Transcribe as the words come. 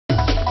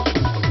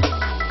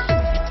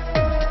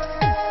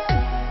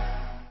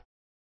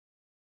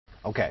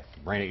Okay,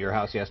 rain at your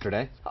house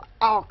yesterday?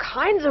 All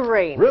kinds of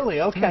rain. Really?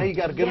 Okay, you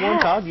got a good one,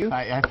 Todd? You?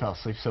 I fell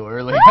asleep so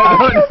early.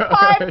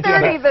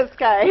 5:30 this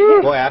guy.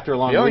 Boy, after a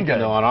long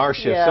weekend, though, on our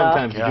shift,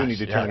 sometimes you do need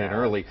to turn in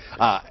early.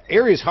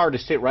 Area's hard to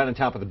sit right on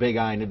top of the Big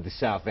I into the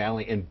South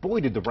Valley, and boy,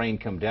 did the rain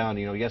come down.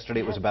 You know, yesterday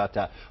it was about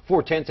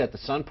 4/10 at the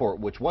Sunport,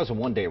 which was a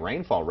one-day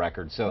rainfall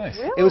record. So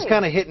it was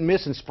kind of hit and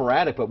miss and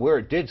sporadic, but where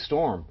it did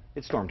storm,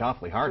 it stormed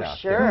awfully hard out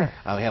there.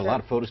 We had a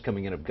lot of photos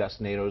coming in of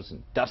gustnadoes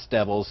and dust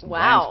devils and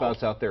blind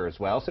spouts out there as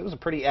well. So it was a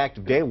pretty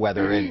active day of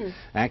weather, and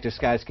active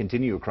skies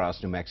continue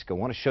across New Mexico. I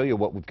want to show you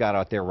what we've got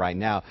out there right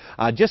now.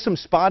 Just some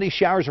spotty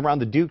showers around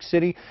the Duke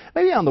City,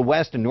 maybe on the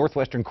west and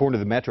northwestern corner of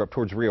the metro up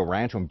towards Rio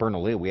Rancho and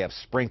Bernalillo. We have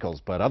sprinkles,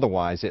 but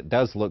otherwise it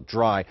does look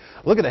dry.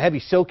 Look at the heavy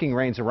soaking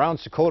rains around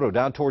Socorro,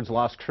 down towards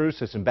Las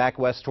Cruces and back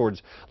west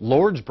towards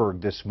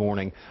Lordsburg this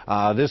morning.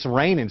 This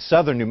rain in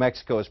southern New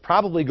Mexico is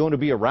probably going to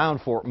be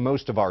around for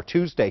most of our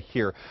Tuesday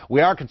here.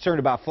 We are concerned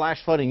about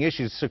flash flooding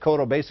issues.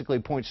 Socorro basically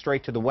points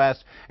straight to the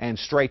west and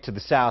straight to the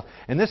south.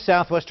 And this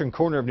southwestern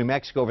corner of New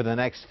Mexico over the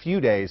next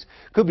few days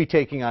could be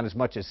taking on as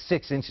much as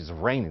 6 inches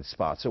of rain in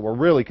spots. So we're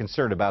really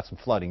concerned about some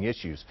flooding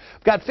issues.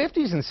 We've got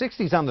 50s and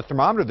 60s on the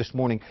thermometer this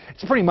morning.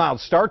 It's a pretty mild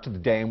start to the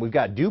day, and we've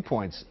got dew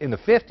points in the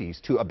 50s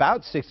to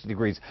about 60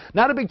 degrees.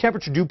 Not a big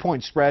temperature dew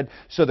point spread,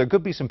 so there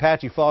could be some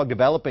patchy fog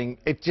developing.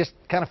 It just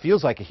kind of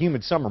feels like a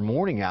humid summer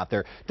morning out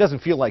there. It doesn't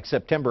feel like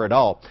September at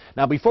all.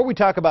 Now, before we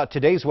talk about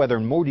today's weather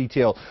in more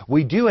detail,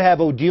 we do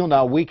have Odile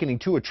now weakening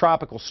to a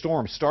tropical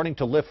storm, starting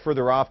to lift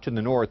further off to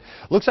the north.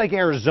 Looks like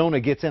Arizona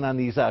gets in on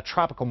these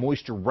tropical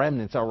moisture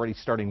remnants already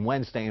starting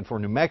Wednesday, and for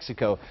New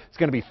Mexico, it's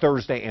going to be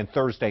Thursday and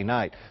Thursday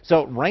night.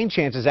 So rain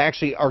chances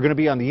actually are going to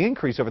be on the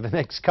increase over the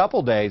next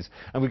couple days,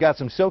 and we've got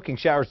some soaking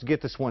showers to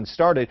get this one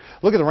started.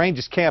 Look at the rain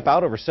just camp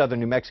out over southern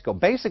New Mexico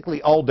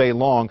basically all day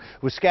long,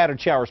 with scattered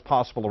showers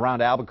possible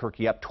around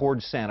Albuquerque up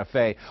towards Santa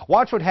Fe.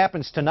 Watch what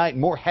happens tonight.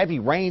 More heavy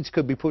rains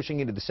could be pushing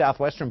into the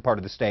southwestern part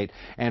of the state,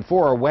 and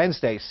for our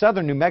Wednesday,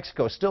 southern New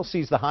Mexico still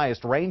sees the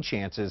highest rain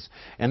chances,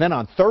 and then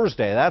on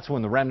Thursday, that's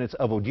when the remnants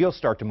of Odile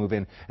start to move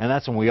in, and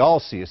that's when we all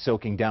see a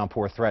soaking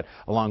downpour threat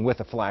along with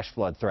a flash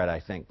flood threat,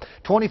 I think.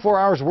 24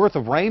 hours worth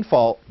of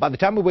rainfall. By the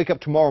time we wake up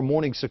tomorrow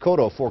morning,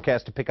 Socorro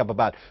forecast to pick up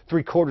about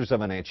 3/4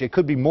 of an inch. It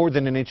could be more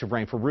than an inch of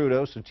rain for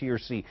Rudo, so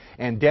TRC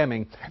and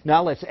Deming.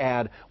 Now let's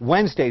add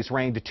Wednesday's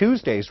rain to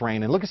Tuesday's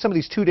rain, and look at some of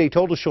these two-day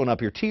totals showing up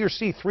here.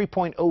 TRC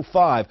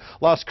 3.05,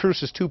 Las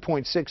Cruces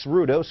 2.6,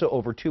 Rudo, so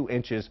over 2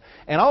 inches.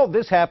 And all of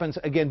this happens,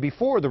 again,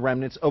 before the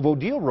remnants of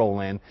Odile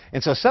roll in.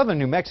 And so southern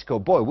New Mexico,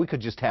 boy, we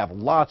could just have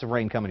lots of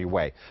rain coming your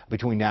way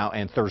between now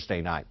and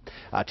Thursday night.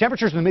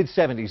 Temperatures in the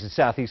mid-70s in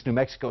southeast New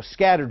Mexico.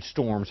 Scattered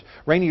storms.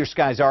 Rainier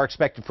skies are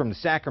expected from the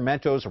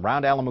Sacramentos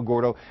around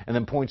Alamogordo and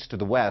then points to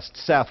the west.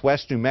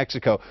 Southwest New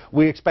Mexico,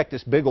 we expect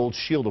this big old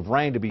shield of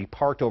rain to be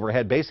parked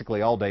overhead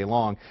basically all day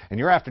long. And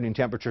your afternoon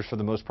temperatures for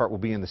the most part will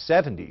be in the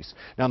 70s.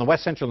 Now in the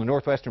west central and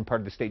northwestern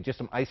part of the state, just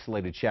some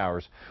isolated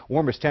showers.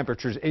 Warmest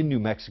temperatures in New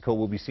Mexico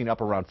will be seen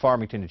up around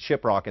Farmington and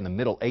Shiprock in the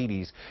middle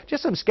 80s.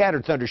 Just some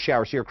scattered thunder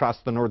showers here across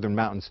the northern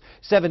mountains.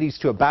 70s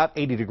to about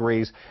 80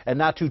 degrees, and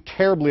not too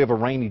terribly of a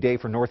rainy day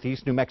for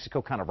northeast New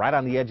Mexico, kind of right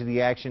on the edge of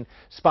the action.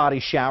 Spotty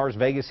showers.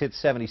 Vegas hits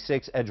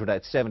 76, Edgewood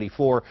at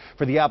 74.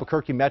 For the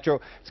Albuquerque metro,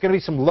 it's going to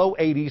be some low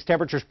 80s.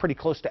 Temperatures pretty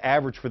close to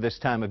average for this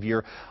time of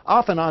year.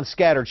 Off and on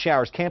scattered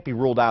showers can't be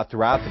ruled out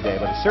throughout the day,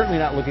 but it's certainly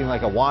not looking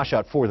like a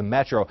washout for the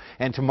metro.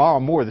 And tomorrow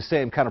more of the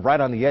same, kind of right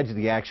on the edge of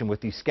the action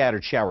with these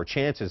scattered shower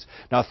chances.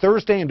 Now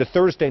Thursday into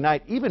Thursday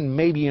night, even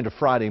maybe into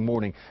Friday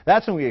morning,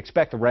 that's when we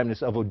expect the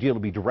remnants of Odile to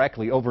be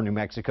directly over New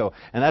Mexico,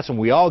 and that's when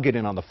we all get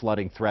in on the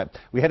flooding threat.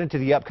 We head into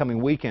the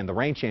upcoming weekend. The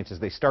rain chances,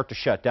 they start to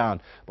shut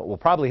down, but we'll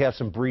probably have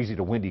some breezy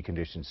to windy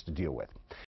conditions to deal with.